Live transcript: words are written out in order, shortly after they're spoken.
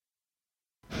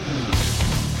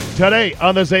Today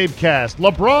on the Zabecast,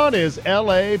 LeBron is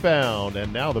L.A. bound,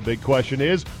 and now the big question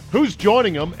is, who's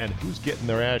joining him and who's getting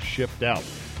their ass shipped out?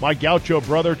 My Gaucho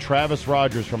brother, Travis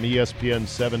Rogers from ESPN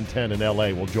 710 in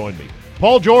L.A. will join me.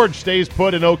 Paul George stays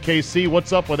put in OKC.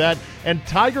 What's up with that? And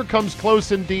Tiger comes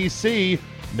close in D.C.,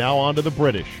 now on to the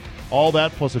British. All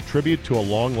that plus a tribute to a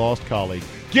long-lost colleague.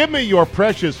 Give me your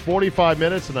precious 45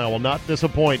 minutes, and I will not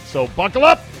disappoint. So buckle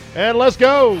up, and let's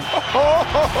go. Here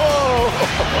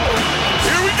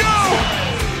we go.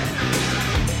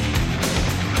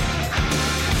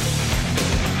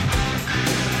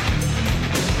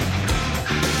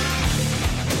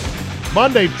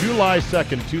 Monday, July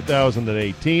 2nd,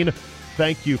 2018.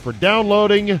 Thank you for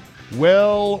downloading.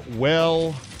 Well.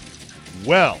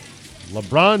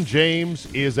 LeBron James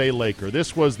is a Laker.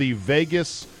 This was the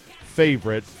Vegas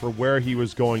favorite for where he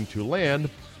was going to land,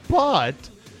 but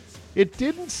it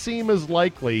didn't seem as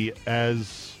likely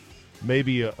as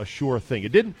maybe a sure thing.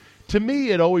 It didn't. To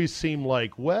me, it always seemed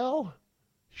like, well,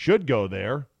 should go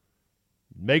there.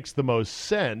 Makes the most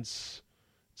sense.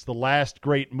 It's the last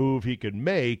great move he could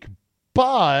make,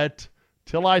 but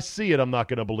till I see it, I'm not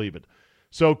going to believe it.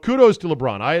 So kudos to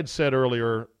LeBron. I had said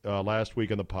earlier last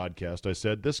week on the podcast, I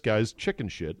said this guy's chicken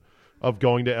shit of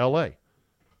going to L.A.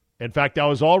 In fact, I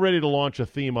was all ready to launch a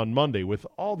theme on Monday with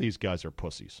all these guys are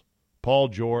pussies. Paul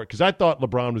George, because I thought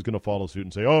LeBron was going to follow suit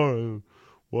and say, oh,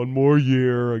 one more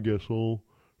year, I guess I'll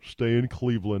stay in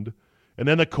Cleveland. And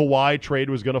then the Kawhi trade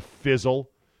was going to fizzle,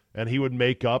 and he would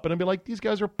make up. And I'd be like, these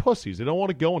guys are pussies. They don't want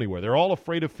to go anywhere. They're all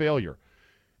afraid of failure.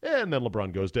 And then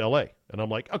LeBron goes to L.A. And I'm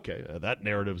like, okay, that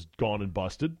narrative's gone and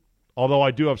busted. Although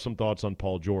I do have some thoughts on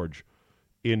Paul George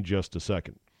in just a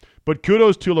second. But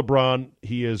kudos to LeBron.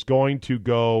 He is going to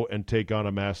go and take on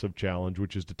a massive challenge,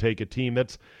 which is to take a team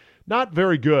that's not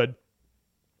very good,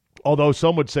 although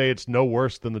some would say it's no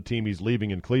worse than the team he's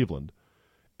leaving in Cleveland.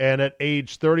 And at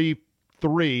age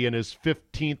 33 in his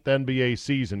 15th NBA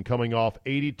season, coming off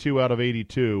 82 out of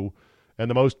 82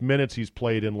 and the most minutes he's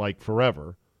played in like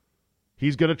forever,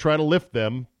 he's going to try to lift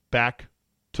them back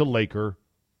to Laker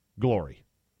glory.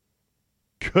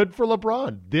 Good for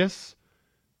LeBron. This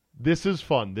is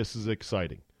fun. This is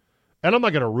exciting. And I'm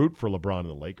not going to root for LeBron and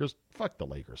the Lakers. Fuck the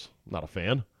Lakers. I'm not a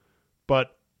fan.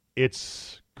 But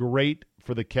it's great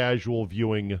for the casual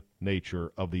viewing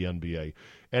nature of the NBA.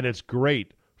 And it's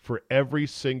great for every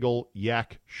single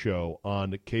yak show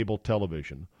on cable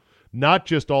television, not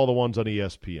just all the ones on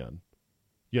ESPN.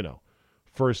 You know,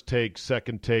 First Take,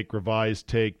 Second Take, Revised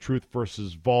Take, Truth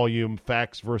versus Volume,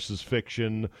 Facts versus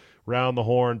Fiction, Round the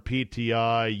Horn,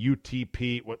 PTI,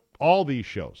 UTP, all these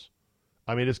shows.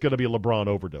 I mean, it's going to be LeBron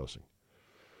overdosing.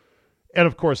 And,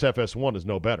 of course, FS1 is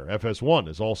no better. FS1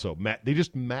 is also, they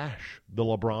just mash the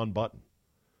LeBron button.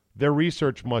 Their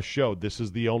research must show this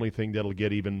is the only thing that'll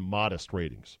get even modest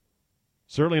ratings.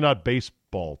 Certainly not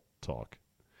baseball talk.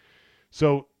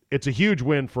 So it's a huge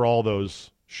win for all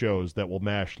those shows that will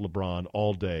mash LeBron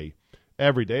all day,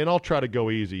 every day. And I'll try to go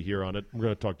easy here on it. We're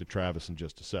going to talk to Travis in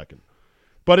just a second.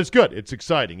 But it's good. It's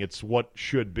exciting. It's what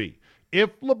should be.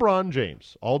 If LeBron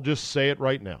James, I'll just say it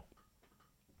right now,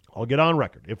 I'll get on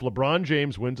record. If LeBron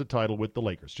James wins a title with the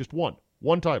Lakers, just one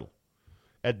title,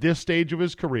 at this stage of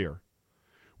his career,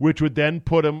 which would then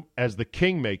put him as the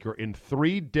kingmaker in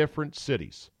 3 different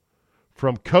cities,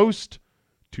 from coast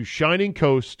to shining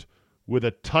coast, with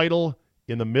a title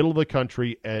in the middle of the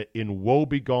country in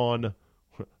woebegone,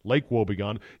 Lake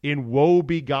Wobegon, in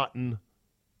woe-begotten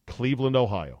Cleveland,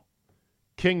 Ohio.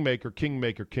 Kingmaker,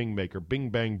 kingmaker, kingmaker, bing,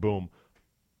 bang, boom.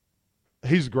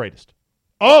 He's the greatest.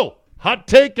 Oh, hot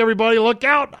take, everybody. Look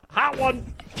out. Hot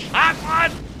one. Hot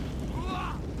one.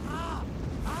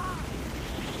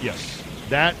 Yes,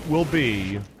 that will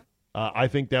be, I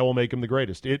think that will make him the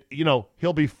greatest.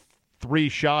 He'll be 3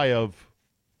 shy of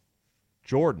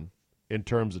Jordan in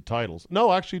terms of titles.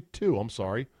 No, actually 2, I'm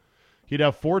sorry. He'd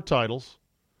have 4 titles.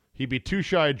 He'd be 2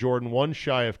 shy of Jordan, 1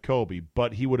 shy of Kobe,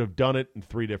 but he would have done it in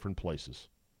 3 different places.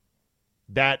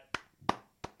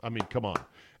 Come on.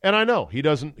 And I know he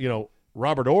doesn't,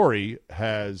 Robert Horry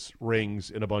has rings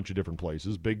in a bunch of different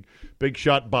places. Big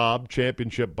shot Bob,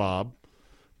 championship Bob,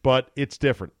 but it's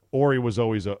different. Horry was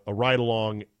always a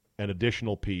ride-along, an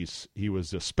additional piece. He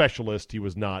was a specialist. He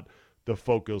was not the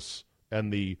focus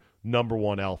and the number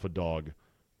one alpha dog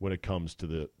when it comes to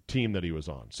the team that he was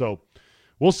on. So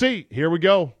we'll see. Here we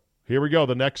go.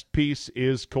 The next piece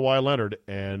is Kawhi Leonard,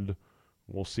 and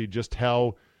we'll see just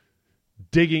how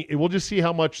we'll just see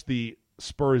how much the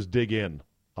Spurs dig in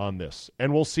on this.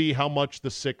 And we'll see how much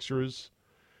the Sixers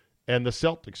and the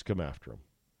Celtics come after him.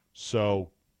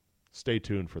 So stay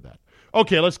tuned for that.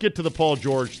 Okay, let's get to the Paul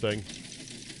George thing.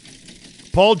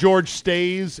 Paul George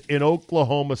stays in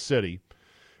Oklahoma City.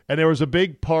 And there was a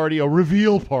big party, a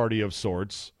reveal party of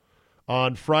sorts,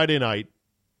 on Friday night,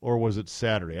 or was it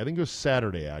Saturday? I think it was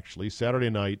Saturday, actually, Saturday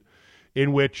night,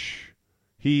 in which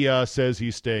he says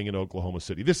he's staying in Oklahoma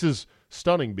City. This is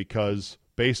stunning because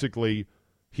basically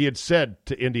he had said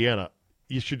to Indiana,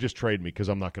 you should just trade me because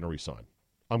I'm not going to resign.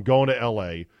 I'm going to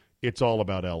L.A. It's all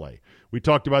about L.A. We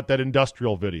talked about that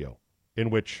industrial video in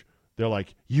which they're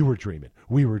like, you were dreaming.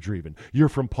 We were dreaming. You're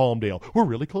from Palmdale. We're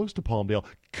really close to Palmdale.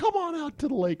 Come on out to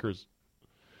the Lakers.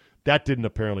 That didn't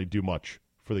apparently do much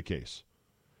for the case.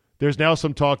 There's now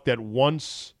some talk that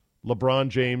once LeBron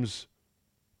James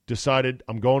decided,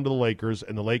 I'm going to the Lakers,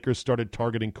 and the Lakers started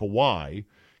targeting Kawhi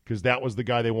because that was the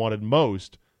guy they wanted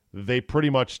most, they pretty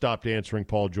much stopped answering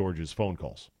Paul George's phone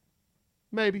calls.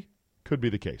 Maybe. Could be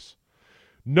the case.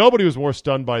 Nobody was more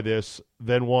stunned by this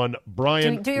than one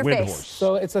Brian do your Windhorst. face.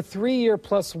 So it's a 3-year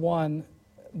 +1,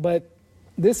 but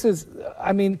this is,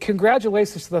 I mean,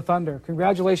 congratulations to the Thunder.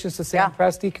 Congratulations to Sam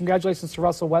Presti. Congratulations to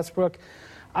Russell Westbrook.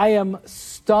 I am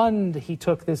stunned he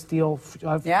took this deal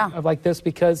of like this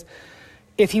because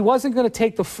if he wasn't going to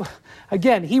take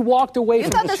again, he walked away You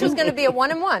from thought this was going to be a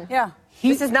 1-and-1. Yeah.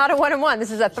 This is not a 1-and-1.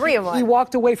 This is a 3-and-1. He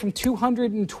walked away from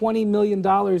 $220 million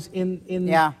in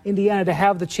Indiana to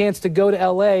have the chance to go to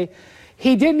L.A.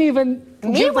 He didn't even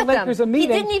give the Lakers a meeting.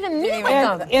 He didn't even meet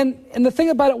with them. And the thing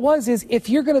about it is if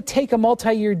you're going to take a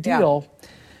multi-year deal,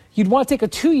 you'd want to take a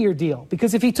 2-year deal.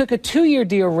 Because if he took a 2-year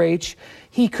deal, Rach,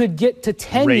 he could get to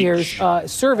 10 years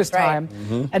service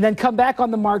time and then come back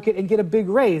on the market and get a big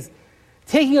raise.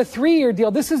 Taking a 3-year deal,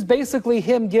 this is basically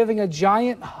him giving a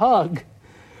giant hug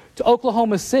to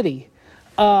Oklahoma City.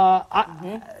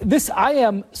 I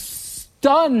am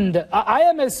stunned. I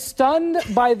am as stunned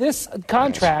by this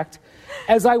contract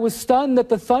as I was stunned that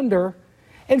the Thunder.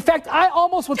 In fact, I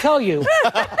almost will tell you.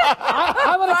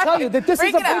 I'm going to tell you that this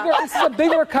is a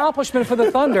bigger accomplishment for the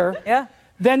Thunder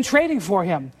than trading for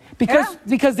him because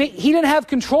he didn't have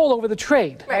control over the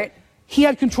trade. Right. He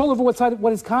had control over what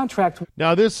his contract.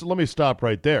 Now let me stop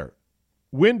right there.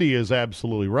 Wendy is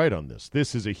absolutely right on this.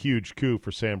 This is a huge coup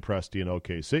for Sam Presti and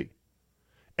OKC.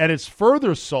 And it's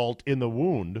further salt in the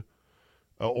wound,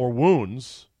 or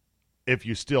wounds, if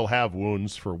you still have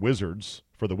wounds for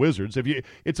the Wizards.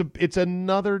 It's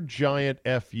another giant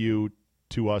FU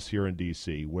to us here in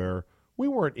D.C. where we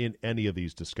weren't in any of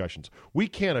these discussions. We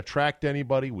can't attract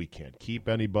anybody. We can't keep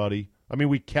anybody. I mean,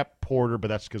 we kept Porter, but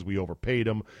that's because we overpaid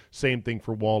him. Same thing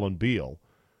for Wall and Beal.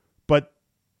 But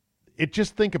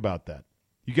just think about that.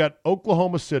 You got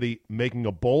Oklahoma City making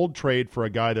a bold trade for a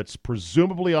guy that's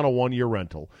presumably on a 1-year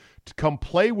rental to come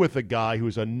play with a guy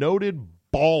who's a noted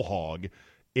ball hog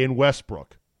in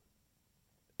Westbrook.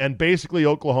 And basically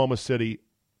Oklahoma City,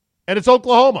 and it's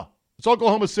Oklahoma. It's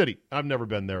Oklahoma City. I've never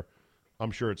been there. I'm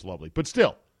sure it's lovely. But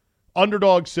still,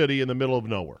 underdog city in the middle of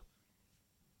nowhere.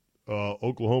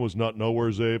 Oklahoma's not nowhere,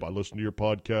 Zabe. I listen to your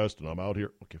podcast, and I'm out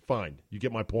here. Okay, fine. You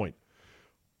get my point.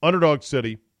 Underdog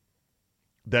city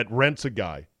that rents a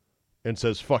guy and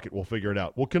says, fuck it, we'll figure it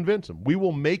out. We'll convince him. We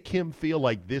will make him feel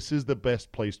like this is the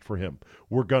best place for him.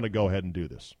 We're going to go ahead and do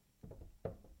this.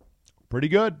 Pretty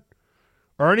good.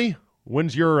 Ernie,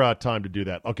 when's your time to do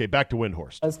that? Okay, back to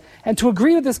Windhorst. And to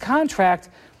agree to this contract,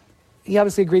 he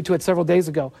obviously agreed to it several days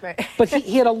ago. Right. But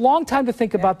he had a long time to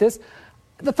think about this.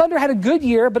 The Thunder had a good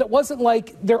year, but it wasn't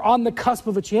like they're on the cusp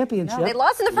of a championship. No, they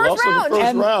lost in the first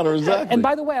round. Exactly. And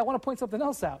by the way, I want to point something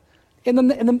else out. In the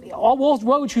Will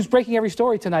Woj, who's breaking every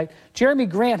story tonight, Jeremy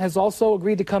Grant has also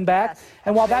agreed to come back. Yes.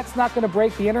 And while that's not going to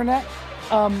break the internet,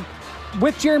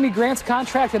 with Jeremy Grant's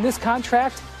contract and this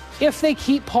contract, if they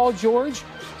keep Paul George,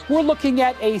 we're looking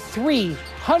at a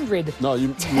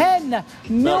 $310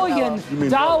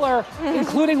 million,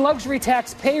 including luxury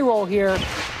tax payroll here.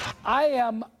 I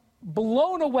am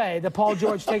blown away that Paul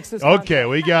George takes this. Okay,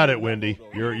 we got it, Wendy.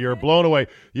 You're blown away.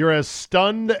 You're as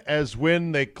stunned as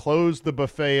when they closed the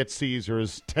buffet at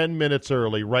Caesars 10 minutes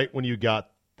early, right when you got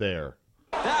there.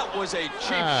 That was a cheap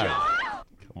shot.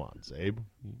 Come on, Zabe.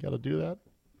 You got to do that?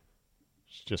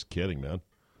 Just kidding, man.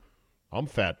 I'm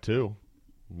fat, too.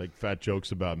 Make fat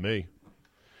jokes about me.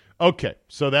 Okay,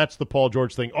 so that's the Paul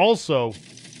George thing. Also,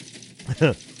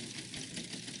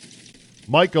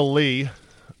 Michael Lee,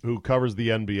 who covers the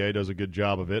NBA, does a good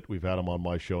job of it. We've had him on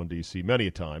my show in D.C. many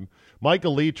a time.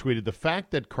 Michael Lee tweeted the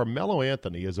fact that Carmelo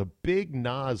Anthony is a big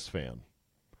Nas fan.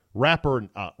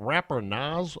 Rapper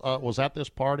Nas was at this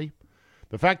party.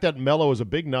 The fact that Melo is a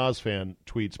big Nas fan,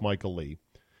 tweets Michael Lee,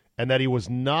 and that he was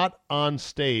not on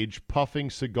stage puffing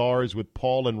cigars with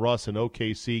Paul and Russ in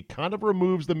OKC kind of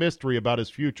removes the mystery about his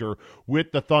future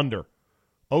with the Thunder.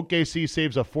 OKC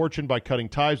saves a fortune by cutting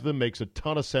ties with him. Makes a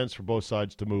ton of sense for both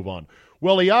sides to move on.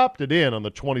 Well, he opted in on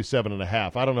the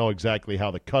 27.5. I don't know exactly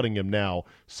how the cutting him now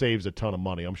saves a ton of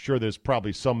money. I'm sure there's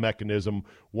probably some mechanism,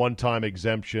 one-time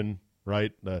exemption,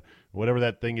 right? Whatever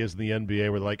that thing is in the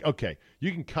NBA where they're like, okay,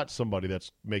 you can cut somebody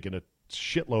that's making a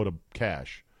shitload of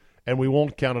cash, and we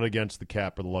won't count it against the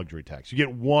cap or the luxury tax. You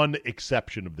get one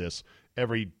exception of this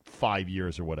every 5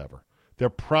 years or whatever. They're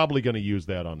probably going to use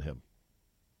that on him.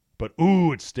 But,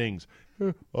 ooh, it stings.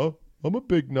 I'm a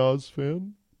big Nas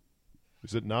fan.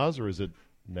 Is it Nas or is it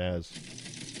Naz?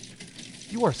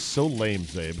 You are so lame,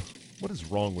 Zabe. What is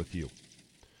wrong with you?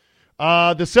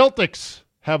 The Celtics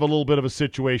have a little bit of a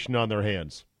situation on their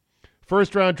hands.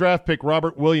 First-round draft pick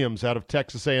Robert Williams out of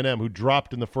Texas A&M, who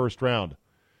dropped in the first round,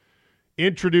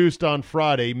 introduced on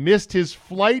Friday, missed his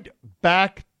flight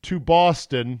back to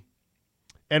Boston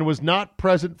and was not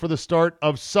present for the start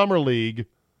of Summer League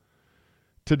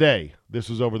today. This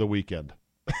was over the weekend.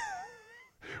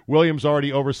 Williams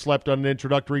already overslept on an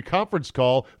introductory conference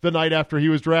call the night after he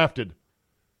was drafted.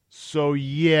 So,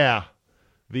 yeah,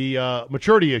 the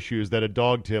maturity issues that had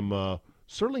dogged him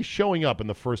certainly showing up in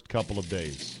the first couple of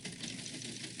days.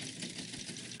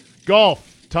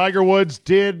 Golf. Tiger Woods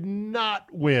did not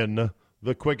win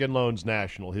the Quicken Loans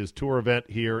National, his tour event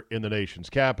here in the nation's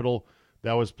capital.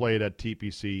 That was played at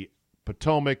TPC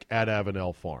Potomac at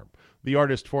Avenel Farm. The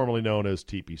artist formerly known as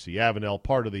TPC Avenel,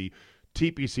 part of the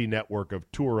TPC network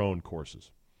of tour-owned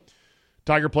courses.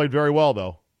 Tiger played very well,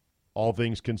 though. All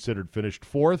things considered, finished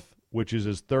fourth, which is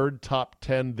his third top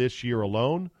 10 this year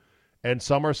alone. And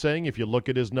some are saying if you look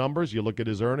at his numbers, you look at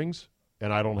his earnings,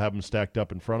 and I don't have them stacked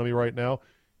up in front of me right now.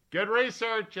 Good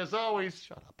research, as always.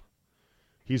 Shut up.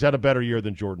 He's had a better year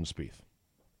than Jordan Spieth.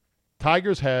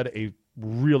 Tiger's had a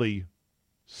really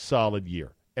solid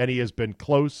year, and he has been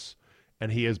close,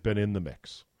 and he has been in the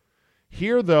mix.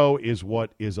 Here, though, is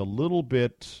what is a little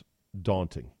bit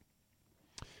daunting.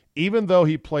 Even though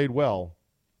he played well,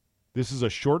 this is a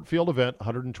short field event,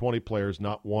 120 players,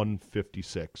 not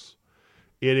 156.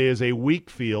 It is a weak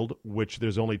field, which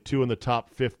there's only 2 in the top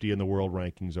 50 in the world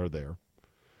rankings are there.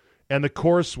 And the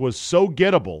course was so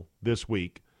gettable this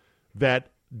week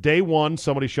that day 1,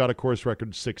 somebody shot a course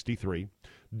record 63.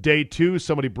 Day 2,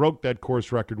 somebody broke that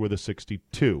course record with a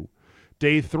 62.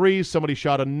 Day 3, somebody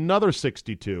shot another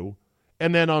 62.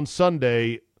 And then on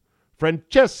Sunday,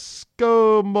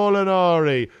 Francesco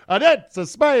Molinari. And that's a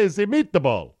spicy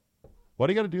meatball. Why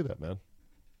do you got to do that, man?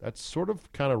 That's sort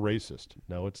of kind of racist.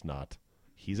 No, it's not.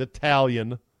 He's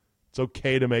Italian. It's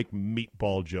okay to make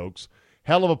meatball jokes.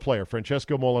 Hell of a player.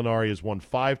 Francesco Molinari has won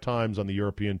 5 times on the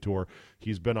European Tour.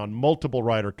 He's been on multiple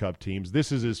Ryder Cup teams.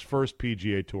 This is his first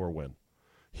PGA Tour win.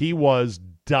 He was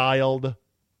dialed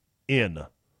in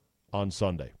on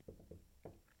Sunday.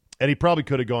 And he probably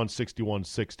could have gone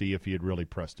 61-60 if he had really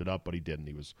pressed it up, but he didn't.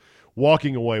 He was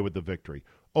walking away with the victory.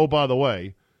 Oh, by the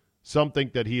way, some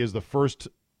think that he is the first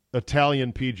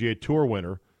Italian PGA Tour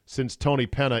winner since Tony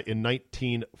Penna in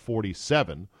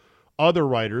 1947. Other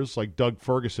writers, like Doug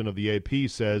Ferguson of the AP,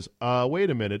 says, wait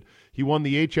a minute, he won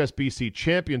the HSBC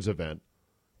Champions event,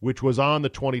 which was on the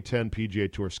 2010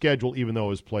 PGA Tour schedule, even though it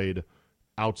was played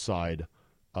outside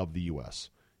of the U.S.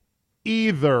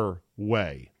 Either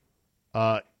way,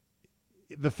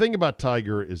 the thing about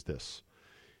Tiger is this.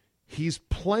 He's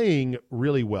playing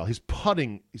really well. His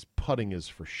putting is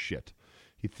for shit.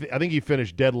 I think he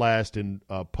finished dead last in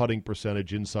putting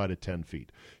percentage inside of 10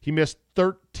 feet. He missed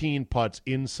 13 putts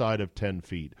inside of 10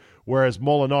 feet, whereas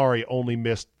Molinari only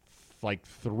missed like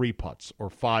 3 putts or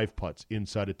 5 putts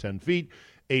inside of 10 feet.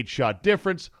 8-shot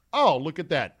difference. Oh, look at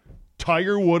that.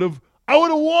 Tiger I would have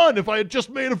won if I had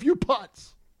just made a few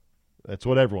putts. That's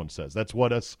what everyone says. That's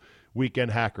what us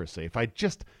weekend hackers say. If I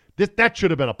just, that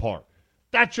should have been a par.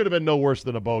 That should have been no worse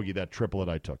than a bogey, that triplet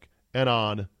I took. And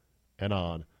on, and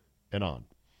on, and on.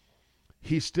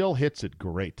 He still hits it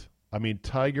great. I mean,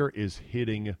 Tiger is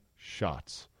hitting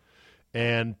shots.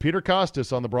 And Peter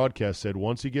Kostis on the broadcast said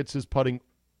once he gets his putting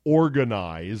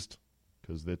organized,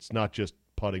 because it's not just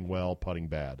putting well, putting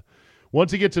bad.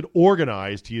 Once he gets it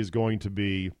organized, he is going to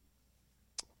be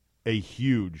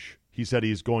he said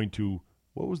he's going to,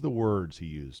 what was the words he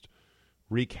used?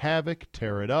 Wreak havoc,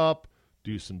 tear it up,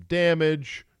 do some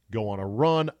damage, go on a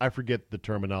run. I forget the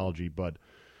terminology, but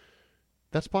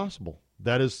that's possible.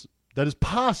 That is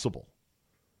possible.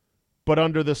 But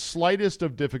under the slightest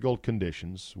of difficult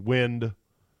conditions, wind,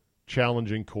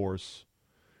 challenging course,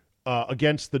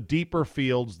 against the deeper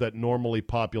fields that normally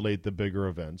populate the bigger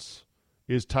events,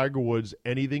 is Tiger Woods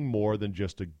anything more than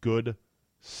just a good,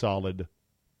 solid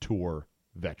tour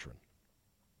veteran?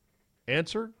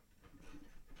 Answer?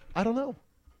 I don't know.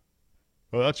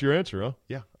 Well, that's your answer, huh?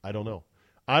 Yeah, I don't know.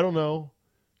 I don't know.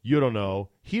 You don't know.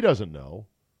 He doesn't know.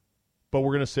 But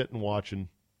we're going to sit and watch and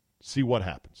see what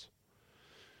happens.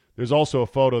 There's also a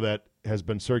photo that has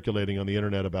been circulating on the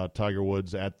internet about Tiger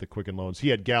Woods at the Quicken Loans. He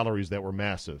had galleries that were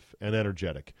massive and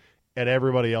energetic, and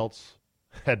everybody else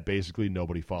had basically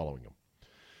nobody following him.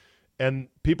 And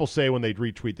people say when they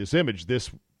retweet this image,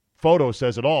 this photo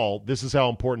says it all. This is how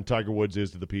important Tiger Woods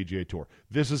is to the PGA Tour.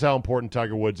 This is how important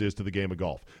Tiger Woods is to the game of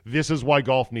golf. This is why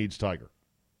golf needs Tiger.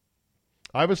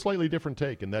 I have a slightly different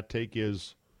take, and that take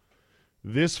is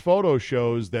this photo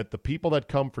shows that the people that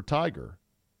come for Tiger,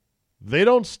 they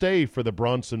don't stay for the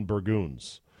Bronson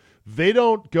Burgoons. They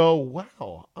don't go,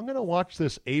 wow, I'm going to watch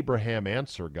this Abraham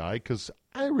Answer guy because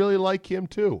I really like him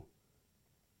too.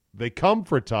 They come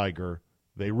for Tiger,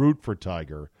 they root for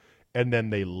Tiger, and then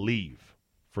they leave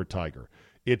for Tiger.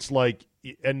 It's like,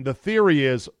 and the theory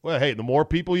is, well, hey, the more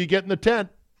people you get in the tent,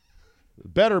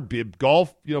 better.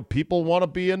 Golf, people want to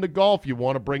be into golf. You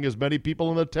want to bring as many people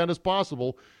in the tent as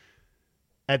possible.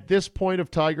 At this point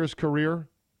of Tiger's career,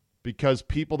 because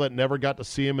people that never got to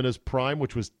see him in his prime,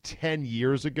 which was 10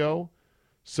 years ago,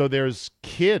 so there's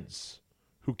kids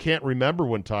who can't remember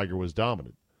when Tiger was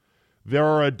dominant. There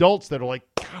are adults that are like,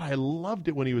 God, I loved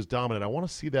it when he was dominant. I want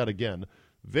to see that again.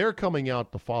 They're coming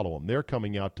out to follow him. They're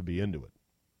coming out to be into it.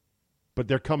 But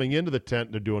they're coming into the tent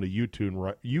and they're doing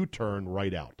a U-turn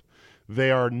right out.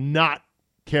 They are not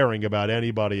caring about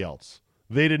anybody else.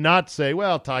 They did not say,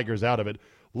 well, Tiger's out of it.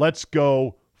 Let's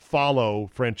go follow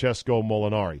Francesco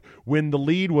Molinari. When the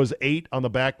lead was 8 on the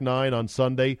back 9 on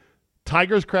Sunday,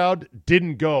 Tiger's crowd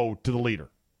didn't go to the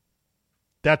leader.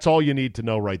 That's all you need to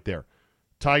know right there.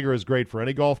 Tiger is great for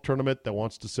any golf tournament that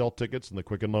wants to sell tickets, and the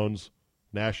Quicken Loans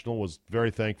National was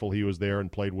very thankful he was there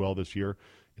and played well this year.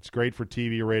 It's great for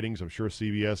TV ratings. I'm sure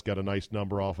CBS got a nice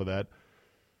number off of that.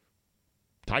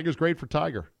 Tiger's great for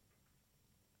Tiger.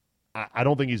 I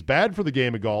don't think he's bad for the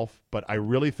game of golf, but I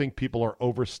really think people are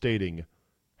overstating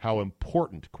how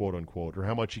important, quote unquote, or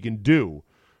how much he can do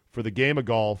for the game of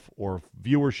golf or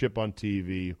viewership on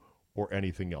TV or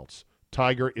anything else.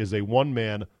 Tiger is a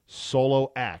one-man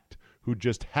solo act who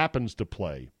just happens to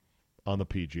play on the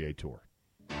PGA Tour.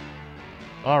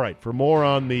 All right, for more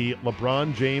on the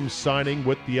LeBron James signing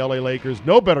with the LA Lakers,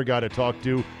 no better guy to talk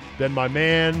to than my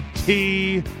man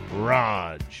T.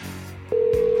 Raj.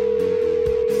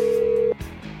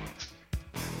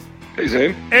 Hey,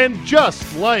 Zane. And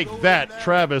just like that,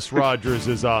 Travis Rogers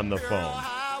is on the phone.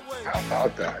 How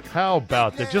about that? How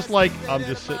about that? Just like I'm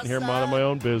just sitting here minding my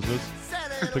own business.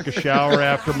 Took a shower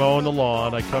after mowing the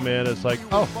lawn. I come in, it's like,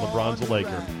 oh, LeBron's a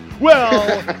Laker.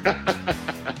 Well,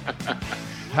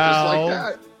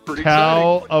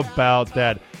 how about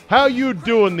that? How you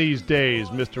doing these days,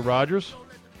 Mr. Rogers?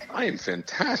 I am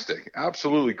fantastic.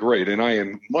 Absolutely great. And I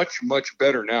am much, much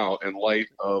better now in light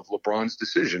of LeBron's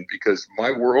decision because my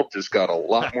world just got a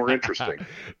lot more interesting.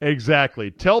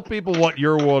 Exactly. Tell people what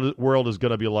your world is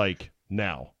going to be like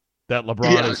now that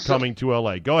LeBron is coming to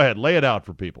L.A. Go ahead. Lay it out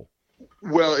for people.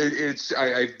 Well,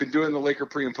 I've been doing the Laker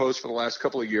pre and post for the last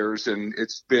couple of years, and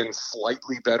it's been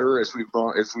slightly better as we've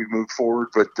moved forward.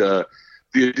 But the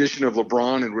addition of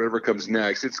LeBron and whatever comes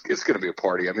next, it's going to be a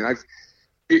party. I mean,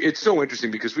 it's so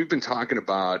interesting because we've been talking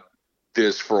about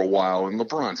this for a while, and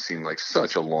LeBron seemed like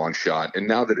such a long shot. And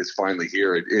now that it's finally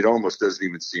here, it almost doesn't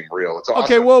even seem real. It's awesome.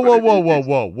 Okay,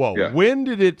 whoa. Yeah. When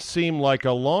did it seem like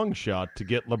a long shot to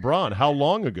get LeBron? How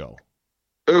long ago?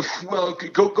 Well,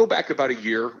 go back about a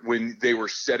year when they were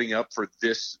setting up for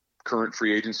this current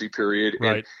free agency period.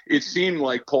 Right. And it seemed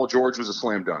like Paul George was a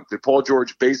slam dunk. That Paul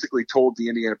George basically told the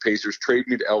Indiana Pacers, trade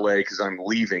me to L.A. because I'm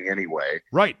leaving anyway.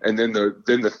 Right. And then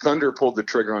the Thunder pulled the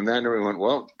trigger on that, and everyone went,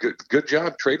 well, good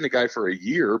job trading the guy for a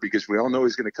year because we all know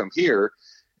he's going to come here.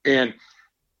 And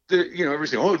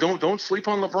everybody's saying, oh, don't sleep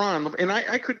on LeBron. And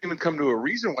I couldn't even come to a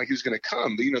reason why he was going to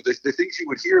come. But, the things you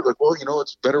would hear, like, well,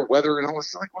 it's better weather and all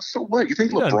this. Like, well, so what? You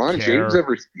think LeBron James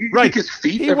think his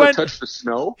feet ever touched the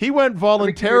snow? He went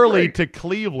voluntarily to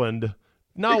Cleveland,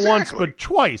 not once but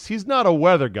twice. He's not a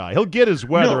weather guy. He'll get his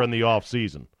weather in the off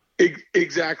season.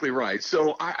 Exactly right.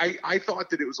 So I thought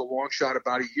that it was a long shot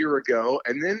about a year ago.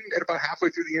 And then at about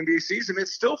halfway through the NBA season, it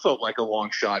still felt like a long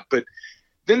shot. But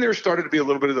then there started to be a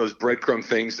little bit of those breadcrumb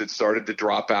things that started to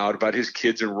drop out about his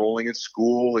kids enrolling in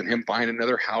school and him buying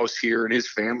another house here and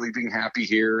his family being happy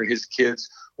here and his kids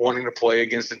wanting to play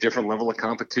against a different level of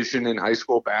competition in high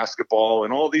school basketball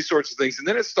and all these sorts of things. And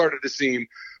then it started to seem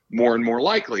more and more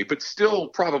likely, but still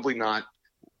probably not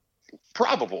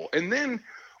probable. And then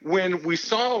when we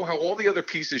saw how all the other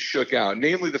pieces shook out,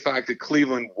 namely the fact that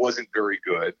Cleveland wasn't very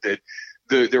good, that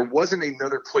there wasn't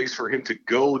another place for him to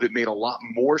go that made a lot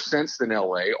more sense than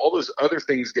L.A. All those other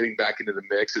things getting back into the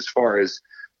mix as far as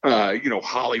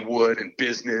Hollywood and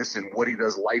business and what he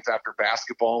does life after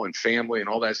basketball and family and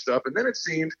all that stuff. And then it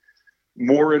seemed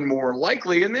more and more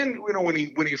likely. And then, when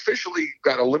he officially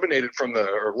got eliminated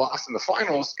or lost in the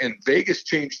finals and Vegas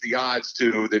changed the odds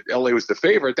to that LA was the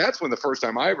favorite, that's when the first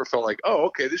time I ever felt like, oh,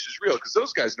 okay, this is real, because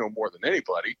those guys know more than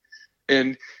anybody.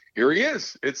 And here he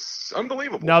is. It's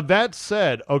unbelievable. Now, that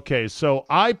said, okay, so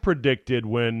I predicted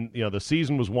when, the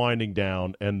season was winding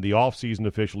down and the offseason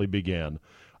officially began,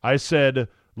 I said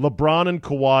LeBron and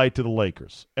Kawhi to the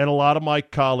Lakers. And a lot of my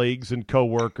colleagues and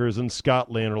coworkers in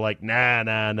Scotland are like, nah.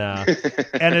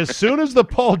 And as soon as the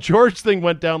Paul George thing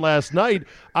went down last night,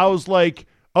 I was like,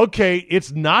 okay,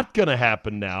 it's not going to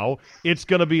happen now. It's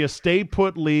going to be a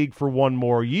stay-put league for one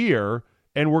more year,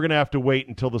 and we're going to have to wait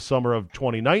until the summer of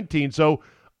 2019. So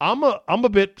I'm a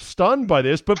bit stunned by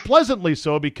this, but pleasantly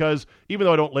so, because even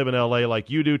though I don't live in L.A. like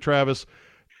you do, Travis,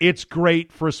 it's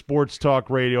great for sports talk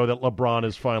radio that LeBron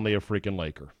is finally a freaking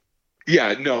Laker.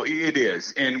 Yeah, no, it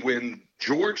is. And when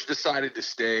George decided to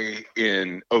stay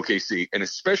in OKC, and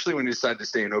especially when he decided to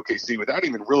stay in OKC without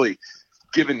even really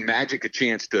giving Magic a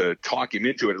chance to talk him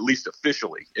into it, at least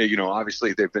officially.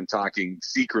 Obviously they've been talking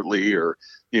secretly, or,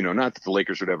 not that the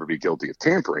Lakers would ever be guilty of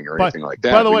tampering or anything like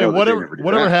that. By the way,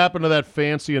 whatever happened to that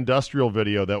fancy industrial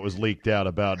video that was leaked out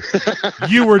about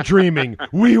you were dreaming,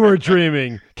 we were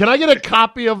dreaming? Can I get a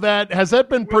copy of that? Has that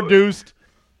been produced?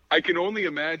 I can only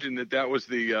imagine that was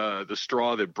the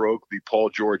straw that broke the Paul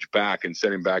George back and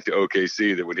sent him back to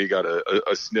OKC, that when he got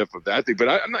a sniff of that thing. But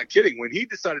I'm not kidding. When he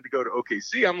decided to go to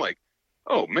OKC, I'm like,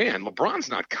 oh, man, LeBron's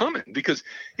not coming, because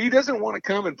he doesn't want to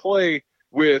come and play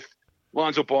with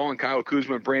Lonzo Ball and Kyle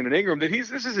Kuzma and Brandon Ingram.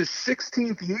 This is his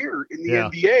 16th year in the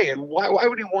NBA, and why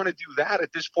would he want to do that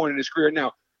at this point in his career?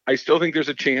 Now, I still think there's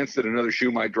a chance that another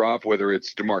shoe might drop, whether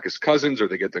it's DeMarcus Cousins or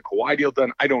they get the Kawhi deal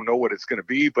done. I don't know what it's going to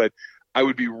be, but I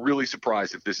would be really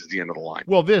surprised if this is the end of the line.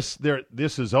 Well, this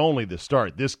is only the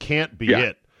start. This can't be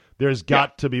it. There's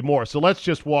got to be more. So let's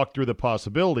just walk through the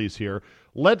possibilities here.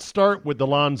 Let's start with the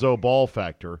Lonzo Ball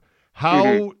factor.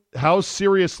 How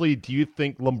seriously do you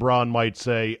think LeBron might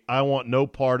say, I want no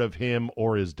part of him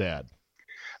or his dad?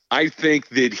 I think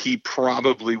that he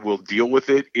probably will deal with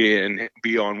it and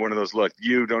be on one of those, look,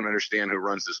 you don't understand who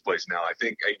runs this place now. I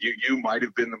think you might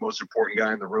have been the most important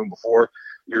guy in the room before.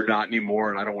 You're not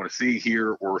anymore, and I don't want to see,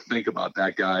 hear, or think about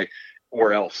that guy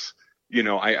or else.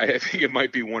 I think it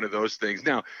might be one of those things.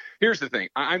 Now, here's the thing.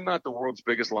 I'm not the world's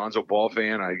biggest Lonzo Ball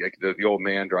fan. The old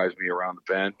man drives me around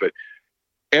the bend. But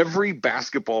every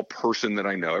basketball person that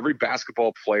I know, every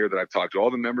basketball player that I've talked to, all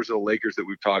the members of the Lakers that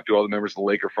we've talked to, all the members of the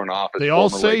Laker front office, they all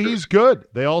say Lakers, he's good.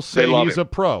 They all say he's him. A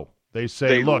pro. They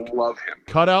say, look, love him.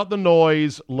 Cut out the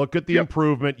noise. Look at the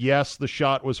improvement. Yes, the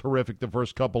shot was horrific the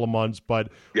first couple of months, but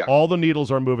all the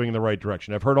needles are moving in the right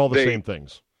direction. I've heard all the same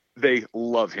things. They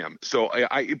love him. So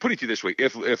I put it to you this way.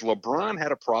 If LeBron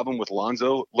had a problem with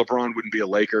Lonzo, LeBron wouldn't be a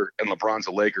Laker, and LeBron's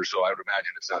a Laker, so I would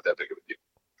imagine it's not that big of a deal.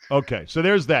 Okay, so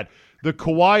there's that. The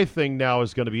Kawhi thing now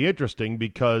is going to be interesting,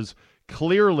 because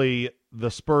clearly the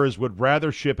Spurs would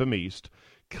rather ship him east.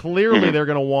 Clearly they're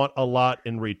going to want a lot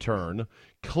in return.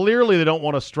 Clearly they don't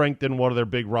want to strengthen one of their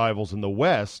big rivals in the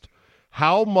West.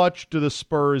 How much do the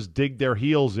Spurs dig their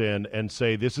heels in and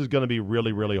say this is going to be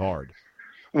really, really hard?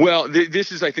 Well,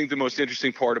 this is, I think, the most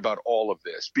interesting part about all of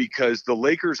this, because the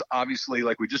Lakers, obviously,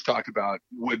 like we just talked about,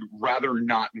 would rather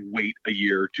not wait a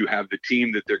year to have the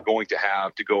team that they're going to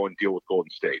have to go and deal with Golden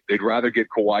State. They'd rather get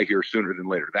Kawhi here sooner than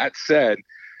later. That said,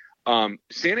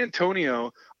 San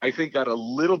Antonio, I think, got a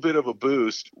little bit of a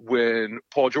boost when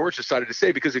Paul George decided to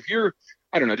stay, because if you're,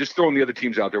 I don't know, just throwing the other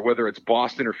teams out there, whether it's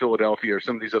Boston or Philadelphia or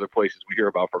some of these other places we hear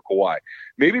about for Kawhi,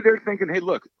 maybe they're thinking, hey,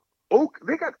 look,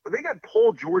 they got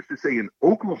Paul George to stay in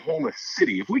Oklahoma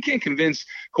City. If we can't convince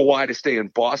Kawhi to stay in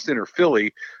Boston or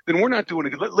Philly, then we're not doing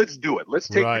it. Let's do it. Let's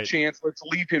take the chance. Let's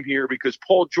leave him here because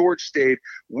Paul George stayed.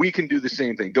 We can do the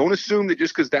same thing. Don't assume that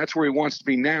just because that's where he wants to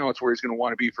be now, it's where he's going to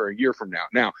want to be for a year from now.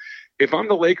 Now, if I'm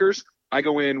the Lakers, I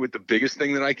go in with the biggest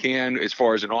thing that I can as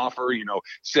far as an offer,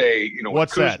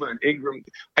 what's Kuzma that? And Ingram.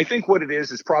 I think what it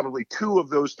is probably two of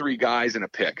those three guys and a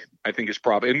pick. I think is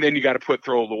probably, and then you got to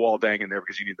throw the wall dang in there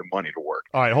because you need the money to work.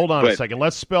 All right, hold on a second.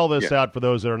 Let's spell this out for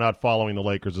those that are not following the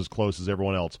Lakers as close as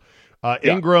everyone else.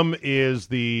 Ingram is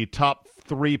the top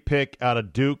 3 pick out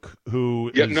of Duke,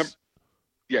 who is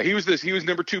he was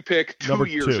number 2 pick two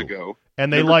years ago,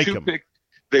 and they like him.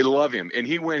 They love him. And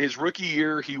he went his rookie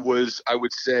year. He was, I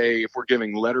would say, if we're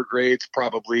giving letter grades,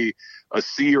 probably a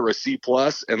C or a C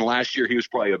plus. And last year he was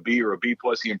probably a B or a B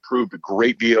plus. He improved a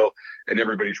great deal, and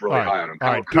everybody's really high on him.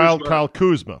 All right, Kyle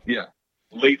Kuzma. Yeah.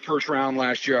 Late first round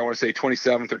last year. I want to say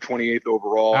 27th or 28th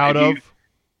overall. Out of?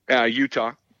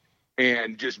 Utah.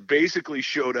 and just basically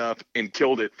showed up and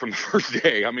killed it from the first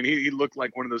day. I mean, he looked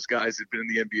like one of those guys that had been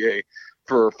in the NBA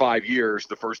for 5 years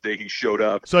the first day he showed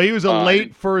up. So he was a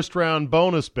late first-round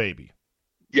bonus baby.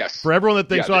 Yes. For everyone that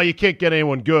thinks, you can't get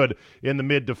anyone good in the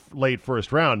mid to late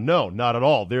first round. No, not at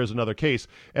all. There's another case.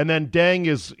 And then Deng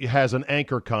has an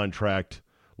anchor contract,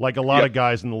 like a lot of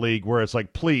guys in the league, where it's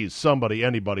like, please, somebody,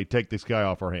 anybody, take this guy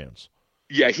off our hands.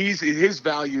 Yeah, his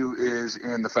value is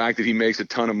in the fact that he makes a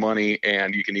ton of money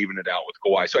and you can even it out with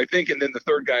Kawhi. So I think, and then the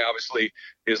third guy obviously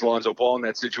is Lonzo Ball in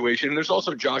that situation. And there's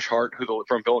also Josh Hart,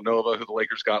 from Villanova, who the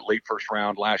Lakers got late first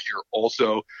round last year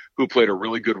also, who played a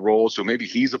really good role. So maybe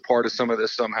he's a part of some of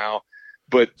this somehow.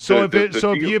 But if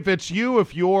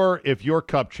you're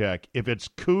Kupchak, if it's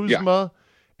Kuzma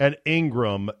and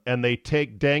Ingram and they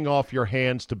take Deng off your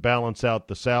hands to balance out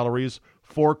the salaries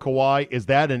for Kawhi, is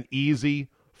that an easy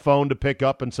phone to pick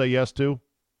up and say yes to?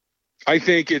 I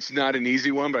think it's not an easy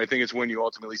one, but I think it's one you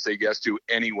ultimately say yes to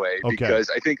anyway. Okay.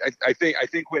 Because I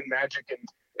think when Magic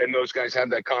and those guys have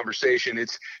that conversation,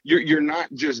 it's you're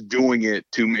not just doing it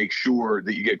to make sure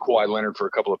that you get Kawhi Leonard for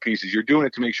a couple of pieces. You're doing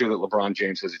it to make sure that LeBron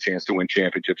James has a chance to win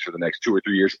championships for the next 2 or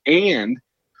 3 years, and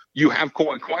you have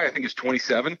Kawhi. Kawhi, I think, is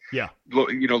 27. Yeah.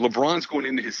 LeBron's going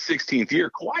into his 16th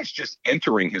year. Kawhi's just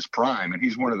entering his prime, and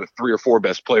he's one of the 3 or 4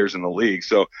 best players in the league.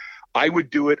 So I would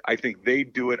do it. I think they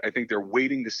do it. I think they're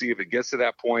waiting to see if it gets to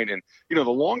that point. And, the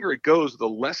longer it goes, the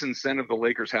less incentive the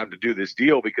Lakers have to do this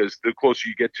deal, because the closer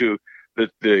you get to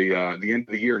the end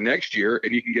of the year next year,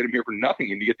 and you can get him here for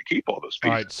nothing, and you get to keep all those pieces.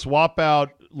 All right, swap out,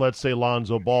 let's say,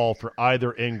 Lonzo Ball for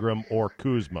either Ingram or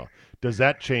Kuzma. Does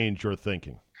that change your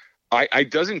thinking? I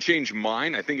doesn't change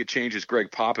mine. I think it changes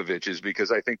Greg Popovich's, because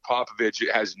I think Popovich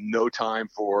has no time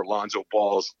for Lonzo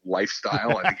Ball's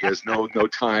lifestyle. I think he has no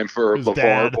time for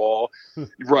LeVar Ball.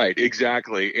 Right,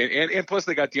 exactly. And plus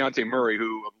they got Dejounte Murray,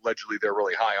 who allegedly they're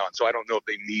really high on. So I don't know if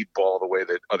they need Ball the way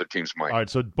that other teams might. All right,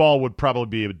 so Ball would probably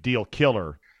be a deal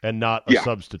killer and not a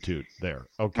substitute there.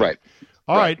 Okay. Right.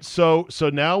 All right, so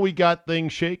now we got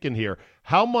things shaking here.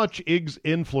 How much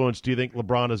influence do you think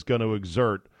LeBron is going to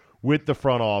exert with the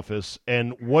front office,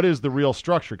 and what is the real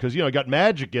structure? Because, you got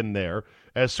Magic in there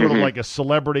as sort of like a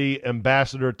celebrity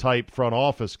ambassador type front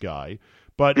office guy.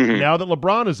 But now that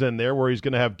LeBron is in there where he's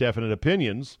going to have definite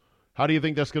opinions, how do you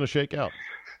think that's going to shake out?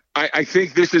 I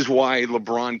think this is why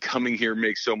LeBron coming here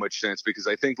makes so much sense, because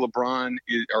I think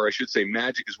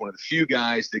Magic is one of the few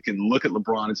guys that can look at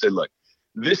LeBron and say, look,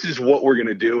 this is what we're going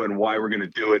to do and why we're going to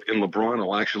do it. And LeBron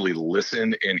will actually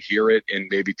listen and hear it and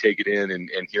maybe take it in and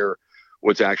hear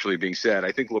what's actually being said.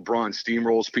 I think LeBron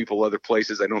steamrolls people other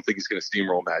places. I don't think he's going to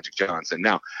steamroll Magic Johnson.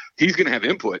 Now, he's going to have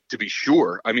input, to be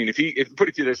sure. I mean, if put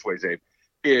it to you this way, Zabe,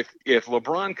 if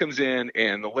LeBron comes in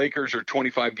and the Lakers are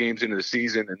 25 games into the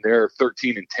season and they're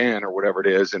 13-10 or whatever it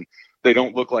is, and they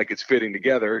don't look like it's fitting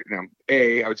together,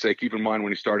 I would say keep in mind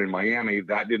when he started in Miami,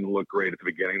 that didn't look great at the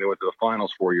beginning. They went to the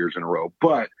finals 4 years in a row.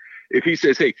 But if he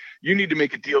says, hey, you need to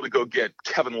make a deal to go get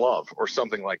Kevin Love or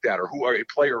something like that, or who are a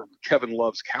player Kevin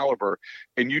Love's caliber,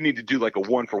 and you need to do like a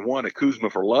 1-for-1, a Kuzma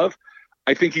for Love,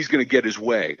 I think he's going to get his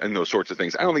way in those sorts of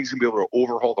things. I don't think he's going to be able to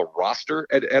overhaul the roster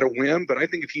at a whim, but I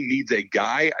think if he needs a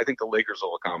guy, I think the Lakers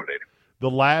will accommodate him. The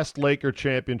last Laker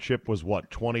championship was what,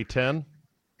 2010?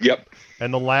 Yep.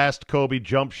 And the last Kobe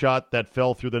jump shot that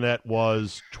fell through the net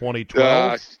was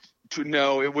 2012?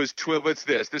 No, it was what's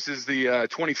this? This is the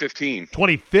 2015.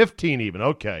 2015 even,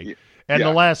 okay. And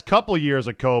the last couple of years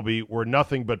of Kobe were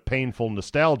nothing but painful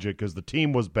nostalgia because the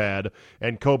team was bad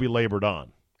and Kobe labored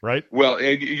on, right? Well,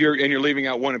 and you're leaving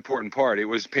out one important part. It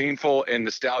was painful and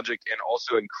nostalgic and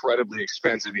also incredibly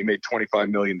expensive. He made $25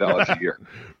 million a year.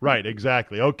 Right,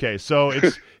 exactly. Okay, so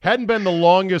it hadn't been the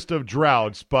longest of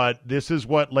droughts, but this is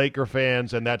what Laker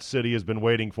fans and that city has been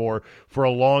waiting for a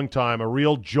long time. A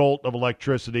real jolt of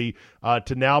electricity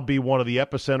to now be one of the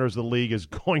epicenters of the league is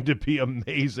going to be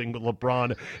amazing with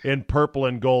LeBron in purple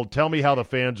and gold. Tell me how the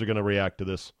fans are going to react to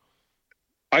this.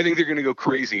 I think they're going to go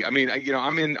crazy. I mean,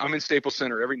 I'm in Staples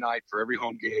Center every night for every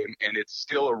home game, and it's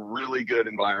still a really good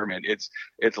environment. It's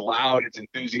loud, it's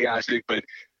enthusiastic, but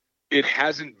it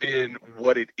hasn't been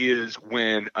what it is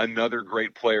when another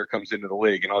great player comes into the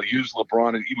league. And I'll use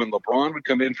LeBron, and even LeBron would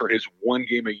come in for his 1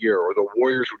 game a year, or the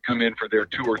Warriors would come in for their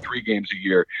 2 or 3 games a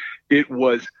year. It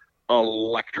was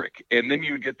electric. And then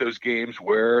you would get those games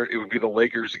where it would be the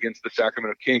Lakers against the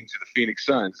Sacramento Kings or the Phoenix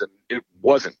Suns, and it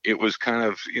wasn't. It was kind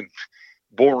of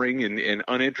boring and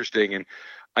uninteresting. And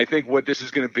I think what this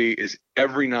is going to be is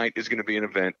every night is going to be an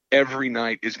event. Every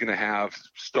night is going to have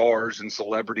stars and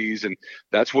celebrities. And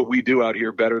that's what we do out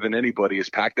here better than anybody, is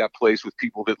pack that place with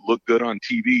people that look good on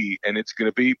TV. And it's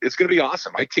going to be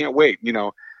awesome. I can't wait,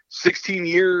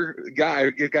 16-year guy,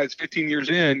 a guy that's 15 years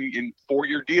in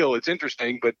 4-year deal. It's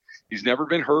interesting, but he's never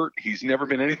been hurt. He's never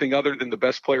been anything other than the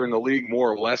best player in the league,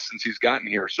 more or less, since he's gotten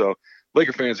here. So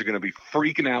Laker fans are going to be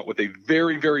freaking out, with a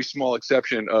very, very small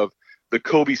exception of the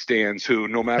Kobe stands, who,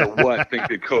 no matter what, think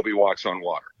that Kobe walks on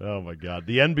water. Oh, my God.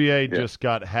 The NBA just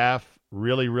got half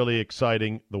really, really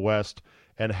exciting, the West,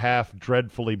 and half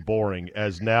dreadfully boring,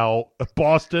 as now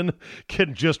Boston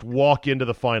can just walk into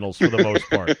the finals for the most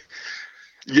part.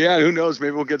 Yeah, who knows?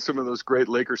 Maybe we'll get some of those great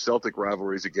Lakers-Celtic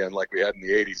rivalries again, like we had in the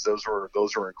 '80s.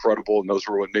 Those were incredible, and those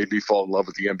were what made me fall in love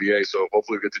with the NBA. So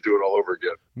hopefully we get to do it all over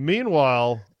again.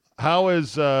 Meanwhile, how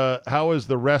is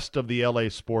the rest of the LA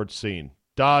sports scene?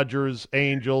 Dodgers,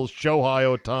 Angels,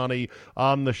 Shohei Ohtani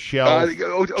on the shelf.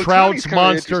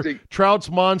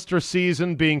 Trout's monster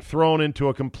season being thrown into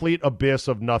a complete abyss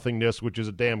of nothingness, which is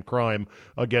a damn crime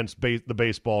against the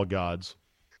baseball gods.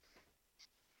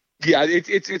 Yeah,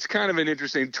 it's kind of an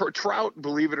interesting. Trout,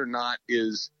 believe it or not,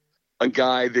 is a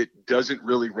guy that doesn't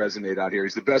really resonate out here.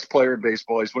 He's the best player in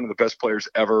baseball. He's one of the best players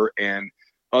ever, and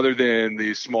other than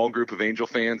the small group of Angel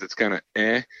fans, it's kind of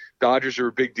eh. Dodgers are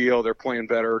a big deal. They're playing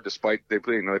better, despite they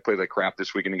played like crap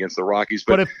this weekend against the Rockies.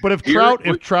 But if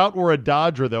Trout were a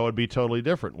Dodger, though, it'd be totally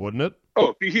different, wouldn't it? Oh,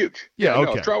 it'd be huge. Yeah,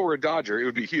 okay. No, if Trout were a Dodger, it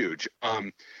would be huge.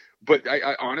 But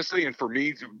I honestly, and for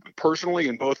me personally,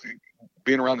 and both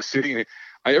being around the city,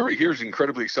 everybody here is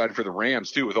incredibly excited for the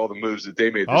Rams too, with all the moves that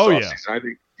they made this offseason. I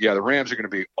think, the Rams are going to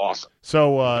be awesome.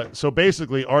 So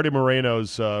basically, Artie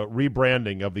Moreno's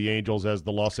rebranding of the Angels as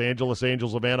the Los Angeles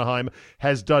Angels of Anaheim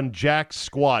has done jack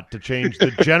squat to change the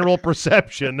general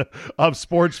perception of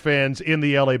sports fans in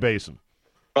the LA Basin.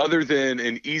 Other than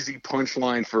an easy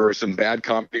punchline for some bad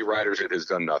comedy writers, it has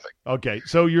done nothing. Okay,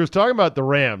 so you're talking about the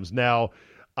Rams. Now,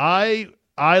 I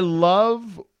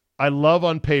love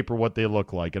on paper what they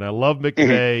look like, and I love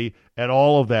McVay and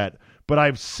all of that. But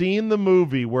I've seen the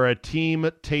movie where a team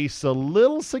tastes a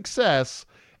little success,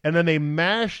 and then they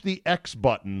mash the X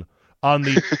button on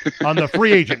the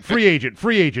free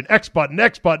agent, X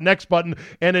button,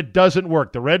 and it doesn't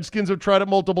work. The Redskins have tried it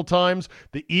multiple times.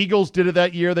 The Eagles did it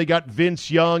that year. They got Vince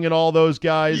Young and all those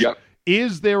guys. Yep.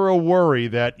 Is there a worry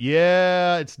that,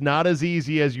 it's not as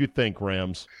easy as you think,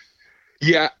 Rams?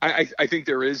 Yeah, I think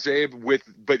there is, Zabe,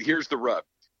 but here's the rub.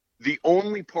 The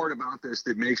only part about this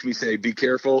that makes me say be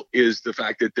careful is the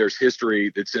fact that there's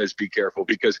history that says be careful,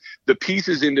 because the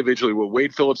pieces individually, what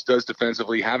Wade Phillips does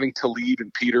defensively, having Talib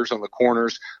and Peters on the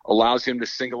corners allows him to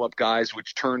single up guys,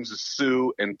 which turns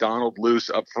Sue and Donald loose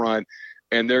up front,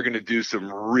 and they're going to do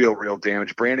some real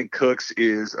damage. Brandon Cooks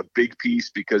is a big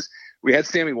piece because we had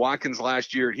Sammy Watkins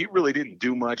last year, and he really didn't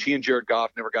do much. He and Jared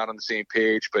Goff never got on the same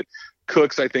page, but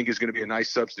Cooks, I think, is going to be a nice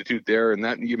substitute there. And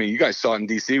that, you guys saw it in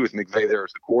D.C. with McVay there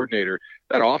as the coordinator.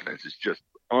 That offense is just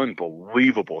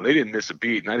unbelievable. They didn't miss a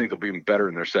beat, and I think they'll be even better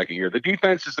in their second year. The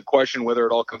defense is the question, whether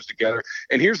it all comes together.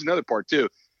 And here's another part, too.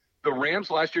 The Rams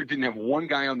last year didn't have one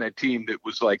guy on that team that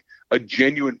was like a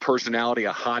genuine personality,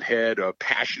 a hothead, a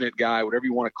passionate guy, whatever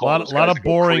you want to call it. A lot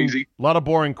of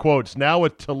boring quotes. Now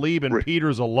with Talib and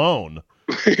Peters alone.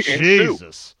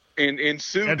 Jesus. And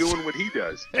Sue doing what he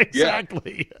does.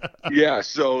 Exactly. Yeah.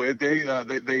 So they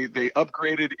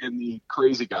upgraded in the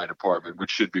crazy guy department,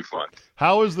 which should be fun.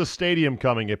 How is the stadium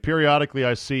coming? Periodically,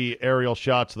 I see aerial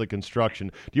shots of the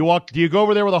construction. Do you go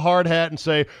over there with a hard hat and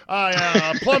say,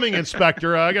 "Plumbing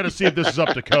inspector, I got to see if this is up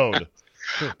to code"?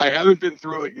 I haven't been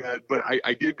through it yet, but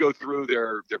I did go through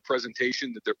their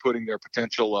presentation that they're putting their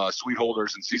potential suite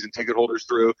holders and season ticket holders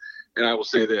through. And I will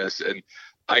say this, and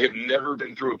I have never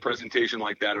been through a presentation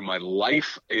like that in my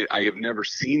life. I have never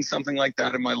seen something like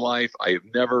that in my life. I have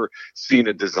never seen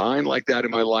a design like that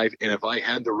in my life. And if I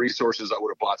had the resources, I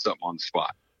would have bought something on the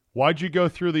spot. Why'd you go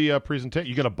through the presentation?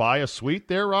 You going to buy a suite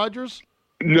there, Rogers?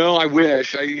 No, I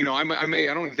wish. I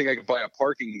don't even think I could buy a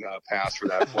parking pass for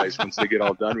that place once they get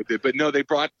all done with it. But no, they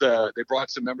brought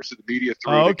some members of the media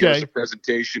through to give us a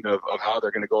presentation of how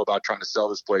they're going to go about trying to sell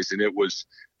this place, and it was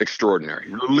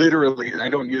extraordinary. Literally, and I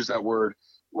don't use that word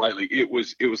lightly. It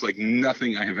was like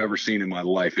nothing I have ever seen in my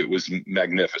life. It was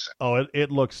magnificent. Oh,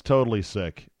 it looks totally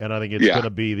sick, and I think it's going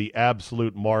to be the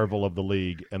absolute marvel of the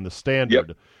league and the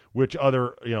standard. Which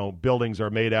other buildings are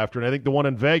made after, and I think the one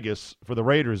in Vegas for the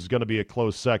Raiders is going to be a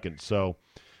close second. So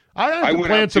I have to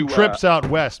plan some trips out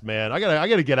west, man. I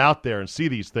gotta get out there and see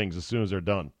these things as soon as they're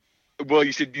done. Well,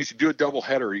 you should do a double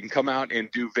header. You can come out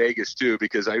and do Vegas too,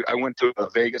 because I went to a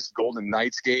Vegas Golden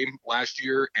Knights game last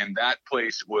year, and that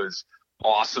place was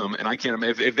awesome. And I can't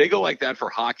imagine if they go like that for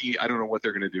hockey, I don't know what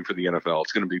they're going to do for the NFL.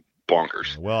 It's going to be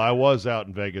bonkers. Well, I was out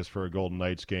in Vegas for a Golden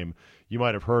Knights game. You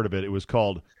might have heard of it. It was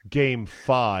called Game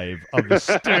 5 of the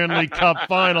Stanley Cup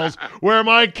Finals, where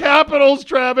my Capitals,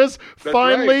 Travis,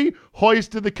 finally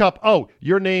hoisted the cup. Oh,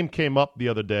 your name came up the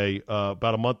other day,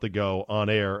 about a month ago on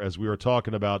air, as we were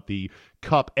talking about the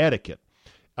cup etiquette.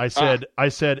 I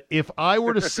said, if I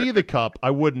were to see the cup,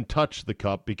 I wouldn't touch the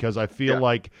cup because I feel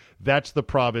like that's the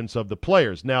province of the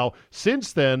players. Now,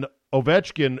 since then,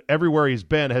 Ovechkin, everywhere he's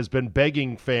been, has been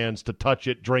begging fans to touch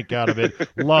it, drink out of it,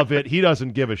 love it. He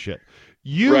doesn't give a shit.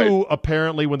 You,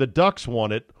 apparently, when the Ducks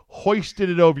won it, hoisted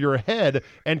it over your head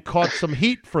and caught some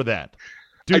heat for that.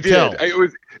 I did.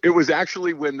 It was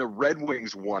actually when the Red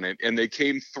Wings won it, and they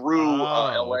came through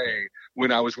L.A.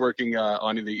 when I was working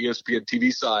on the ESPN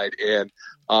TV side. And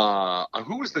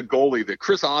who was the goalie that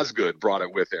Chris Osgood brought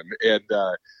it with him? And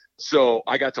so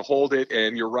I got to hold it,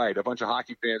 and you're right. A bunch of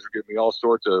hockey fans were giving me all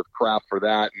sorts of crap for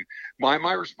that. And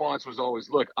my response was always,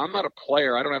 look, I'm not a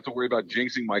player. I don't have to worry about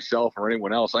jinxing myself or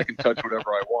anyone else. I can touch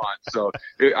whatever I want. So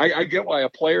I get why a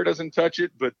player doesn't touch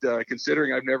it, but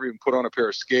considering I've never even put on a pair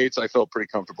of skates, I felt pretty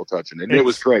comfortable touching it. And it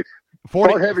was great.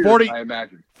 40 than I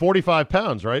imagined. 45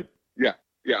 pounds, right? Yeah.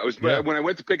 Yeah, it was. When I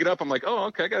went to pick it up, I'm like, oh,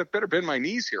 okay, I got to better bend my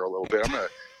knees here a little bit.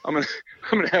 I'm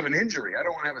gonna have an injury. I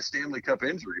don't want to have a Stanley Cup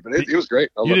injury, but it was great.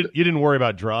 You didn't worry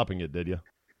about dropping it, did you?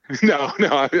 No.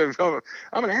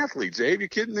 I'm an athlete, Dave. You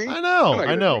kidding me? I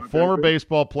know. Former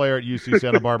baseball player at UC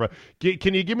Santa Barbara.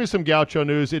 Can you give me some Gaucho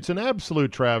news? It's an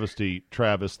absolute travesty,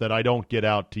 Travis, that I don't get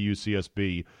out to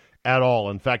UCSB at all.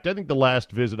 In fact, I think the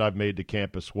last visit I've made to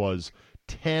campus was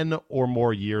 10 or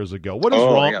more years ago. What is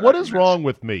wrong? What is wrong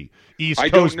with me? East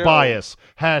Coast bias.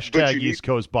 Hashtag East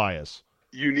Coast bias.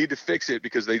 You need to fix it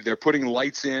because they're putting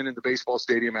lights in the baseball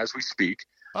stadium as we speak.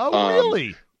 Oh,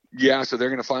 really? Yeah, so they're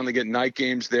going to finally get night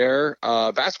games there.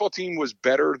 Basketball team was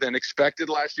better than expected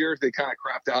last year. They kind of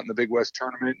crapped out in the Big West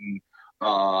tournament, and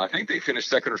I think they finished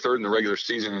second or third in the regular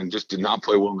season and just did not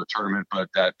play well in the tournament. But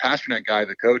that Pasternak guy,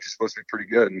 the coach, is supposed to be pretty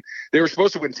good. And they were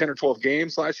supposed to win 10 or 12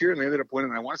 games last year, and they ended up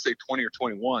winning, I want to say, 20 or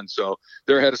 21. So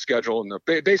they're ahead of schedule. And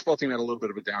the baseball team had a little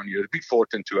bit of a down year. They beat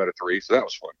Fullerton 2 out of 3, so that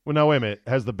was fun. Well, now, wait a minute.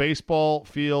 Has the baseball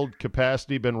field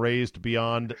capacity been raised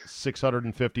beyond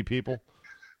 650 people?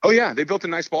 Oh, yeah. They built a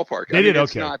nice ballpark. They did,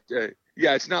 okay.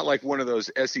 It's not like one of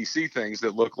those SEC things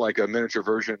that look like a miniature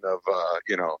version of,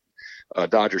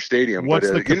 Dodger Stadium.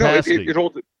 What's the capacity? It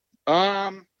holds maybe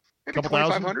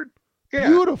 2,500. Yeah.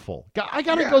 Beautiful. I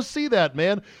got to go see that,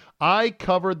 man. I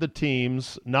covered the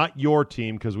teams, not your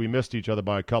team because we missed each other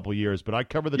by a couple years, but I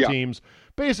covered the teams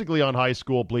basically on high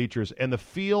school bleachers, and the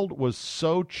field was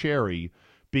so cherry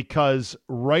because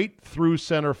right through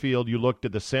center field you looked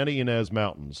at the Santa Ynez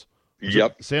Mountains.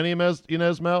 Santa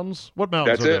Ynez Mountains? What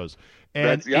mountains are those?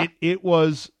 And it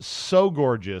was so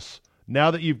gorgeous.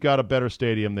 Now that you've got a better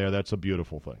stadium there, that's a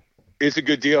beautiful thing. It's a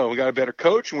good deal. We got a better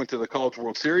coach. Went to the College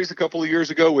World Series a couple of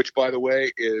years ago, which, by the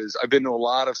way, I've been to a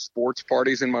lot of sports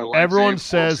parties in my life. Everyone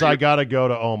says I got to go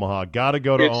to Omaha. Got to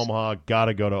go to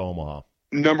Omaha.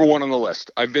 Number one on the list.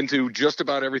 I've been to just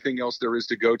about everything else there is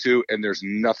to go to, and there's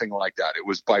nothing like that. It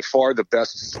was by far the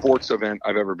best sports event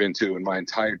I've ever been to in my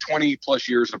entire 20-plus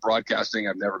years of broadcasting.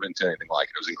 I've never been to anything like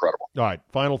it. It was incredible. All right,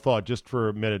 final thought just for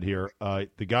a minute here.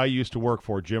 The guy you used to work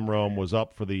for, Jim Rome, was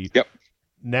up for the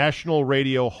National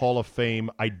Radio Hall of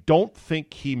Fame. I don't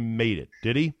think he made it.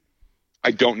 Did he?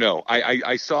 I don't know.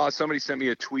 I saw somebody sent me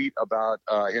a tweet about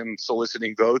him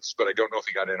soliciting votes, but I don't know if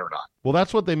he got in or not. Well,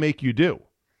 that's what they make you do.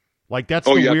 Like that's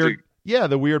the weird. Yeah,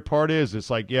 the weird part is it's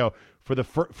like for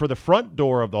the front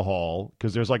door of the hall,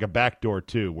 because there's like a back door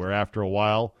too, where after a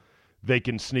while they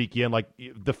can sneak you in. Like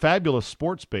the fabulous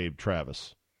sports babe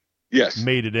Travis,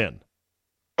 made it in.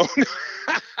 Oh,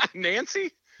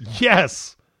 Nancy.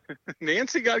 Yes,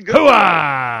 Nancy got good.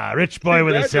 Hooah! Rich boy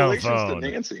with a cell phone. To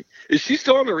Nancy, is she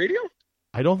still on the radio?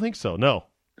 I don't think so. No,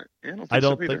 I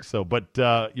don't think so. But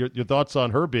your thoughts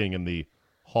on her being in the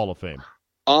Hall of Fame?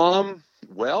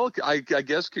 Well, I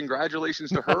guess congratulations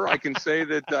to her. I can say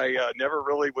that I never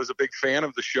really was a big fan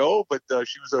of the show, but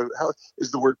she was how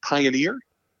is the word pioneer?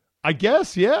 I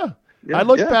guess, yeah. I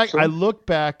look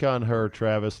back on her,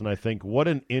 Travis, and I think what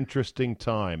an interesting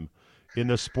time in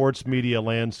the sports media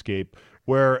landscape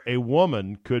where a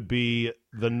woman could be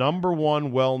the number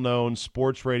one well-known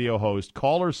sports radio host,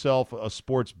 call herself a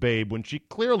sports babe when she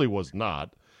clearly was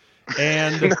not.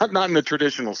 And not in the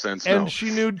traditional sense. And she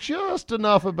knew just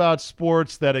enough about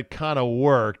sports that it kind of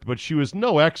worked, but she was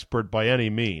no expert by any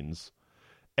means.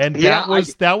 And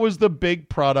that was the big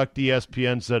product.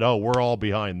 ESPN said, "Oh, we're all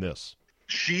behind this."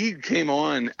 She came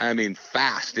on,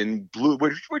 fast and blew.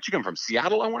 Where'd she come from?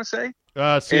 Seattle, I want to say.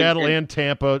 Seattle and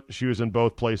Tampa. She was in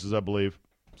both places, I believe.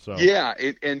 So yeah,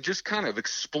 and just kind of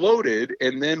exploded,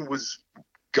 and then was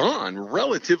gone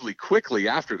relatively quickly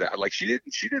after that. Like she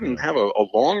didn't have a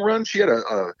long run. She had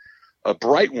a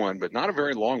bright one, but not a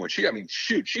very long one. She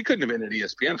couldn't have been at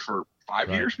ESPN for 5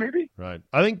 years, maybe. Right.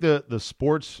 I think the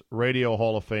Sports Radio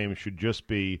Hall of Fame should just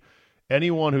be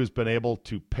anyone who's been able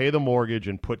to pay the mortgage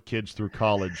and put kids through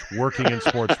college working in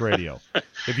sports radio.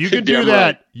 If you can do that,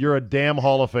 right, you're a damn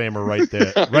Hall of Famer right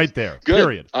there. Right there. Good.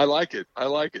 Period. I like it.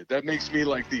 That makes me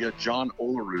like the John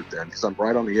Olerud then, because I'm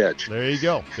right on the edge. There you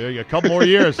go. A couple more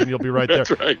years and you'll be right there.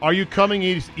 That's right. Are you coming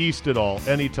east at all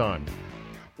anytime?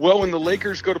 Well, when the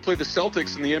Lakers go to play the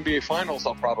Celtics in the NBA Finals,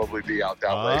 I'll probably be out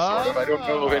that way. Sort of. I don't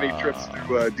know of any trips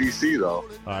to D.C., though. All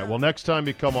right. Well, next time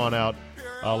you come on out,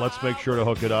 let's make sure to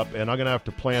hook it up. And I'm going to have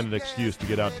to plan an excuse to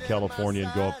get out to California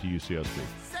and go up to UCSB.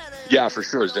 Yeah, for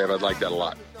sure, Dave. I'd like that a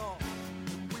lot.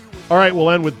 All right. We'll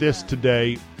end with this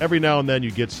today. Every now and then you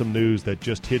get some news that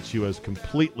just hits you as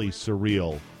completely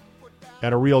surreal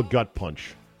and a real gut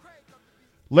punch.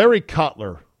 Larry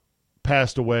Kotler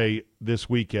passed away this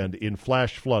weekend in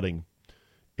flash flooding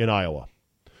in Iowa.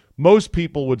 Most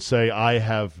people would say, I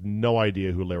have no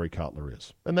idea who Larry Kotler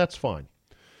is, and that's fine.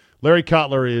 Larry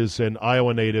Kotler is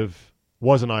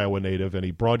was an Iowa native, and he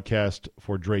broadcast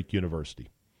for Drake University.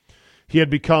 He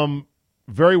had become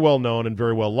very well known and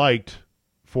very well liked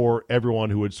for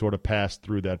everyone who had sort of passed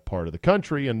through that part of the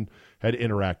country and had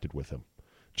interacted with him.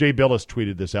 Jay Billis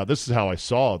tweeted this out. This is how I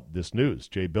saw this news.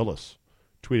 Jay Billis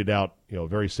tweeted out,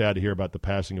 very sad to hear about the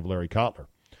passing of Larry Kotler.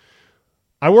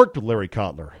 I worked with Larry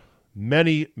Kotler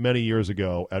many, many years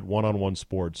ago at One-on-One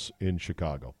Sports in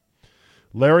Chicago.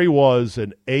 Larry was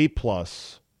an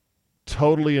A-plus,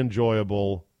 totally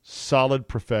enjoyable, solid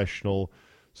professional,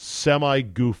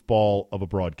 semi-goofball of a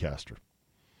broadcaster.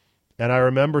 And I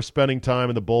remember spending time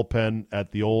in the bullpen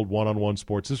at the old One-on-One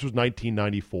Sports. This was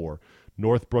 1994,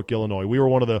 Northbrook, Illinois. We were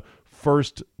one of the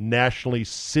first nationally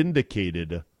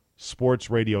syndicated sports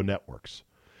radio networks.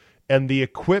 And the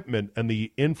equipment and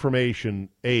the information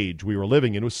age we were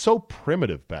living in was so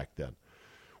primitive back then.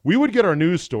 We would get our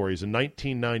news stories in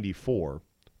 1994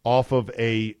 off of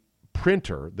a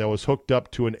printer that was hooked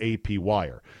up to an AP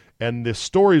wire. And the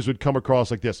stories would come across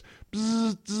like this.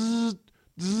 And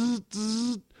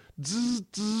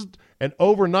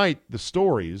overnight, the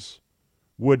stories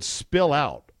would spill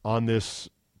out on this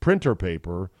printer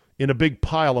paper in a big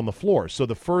pile on the floor. So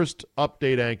the first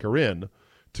update anchor in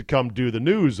to come do the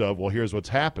news of, well, here's what's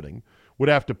happening, would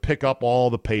have to pick up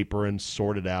all the paper and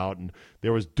sort it out. And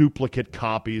there was duplicate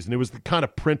copies. And it was the kind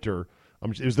of printer,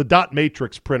 it was the dot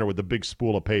matrix printer with the big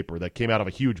spool of paper that came out of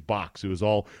a huge box. It was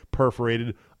all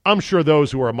perforated. I'm sure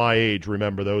those who are my age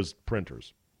remember those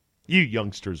printers. You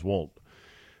youngsters won't.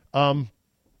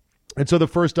 And so the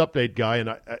first update guy,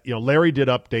 and Larry did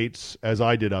updates as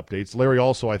I did updates. Larry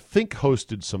also, I think,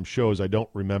 hosted some shows. I don't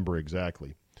remember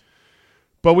exactly,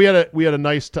 but we had a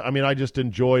nice time. I mean, I just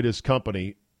enjoyed his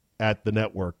company at the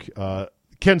network.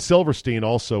 Ken Silverstein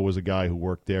also was a guy who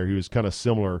worked there. He was kind of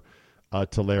similar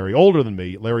to Larry, older than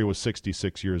me. Larry was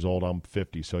 66 years old. I'm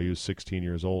 50, so he was 16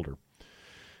 years older.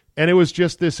 And it was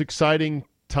just this exciting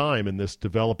time in this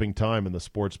developing time in the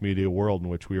sports media world in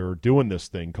which we were doing this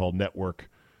thing called network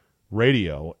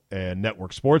radio and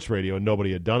network sports radio, and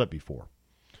nobody had done it before.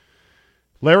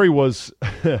 Larry was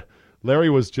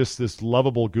just this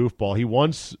lovable goofball. He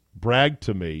once bragged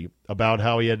to me about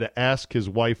how he had to ask his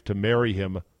wife to marry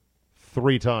him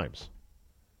 3 times.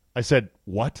 I said,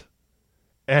 what?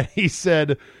 And he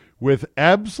said, with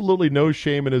absolutely no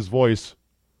shame in his voice,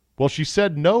 well, she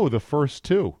said no the first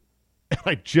 2. And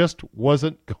I just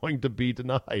wasn't going to be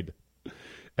denied.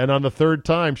 And on the 3rd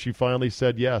time, she finally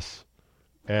said yes.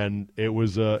 And it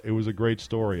was a great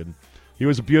story. And he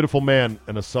was a beautiful man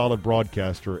and a solid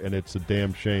broadcaster, and it's a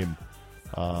damn shame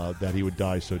that he would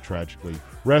die so tragically.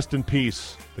 Rest in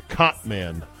peace, the Cot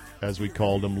Man, as we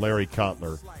called him, Larry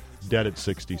Kotler, dead at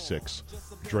 66,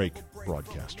 Drake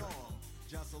broadcaster.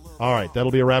 All right,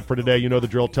 that'll be a wrap for today. You know the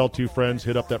drill. Tell 2 friends.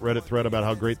 Hit up that Reddit thread about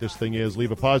how great this thing is. Leave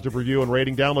a positive review and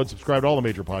rating. Download, subscribe to all the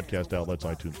major podcast outlets,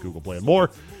 iTunes, Google Play, and more.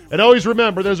 And always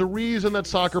remember, there's a reason that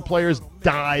soccer players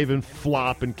dive and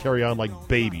flop and carry on like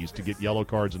babies to get yellow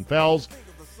cards and fouls.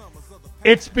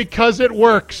 It's because it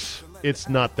works. It's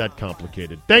not that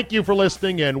complicated. Thank you for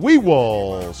listening, and we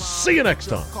will see you next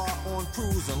time.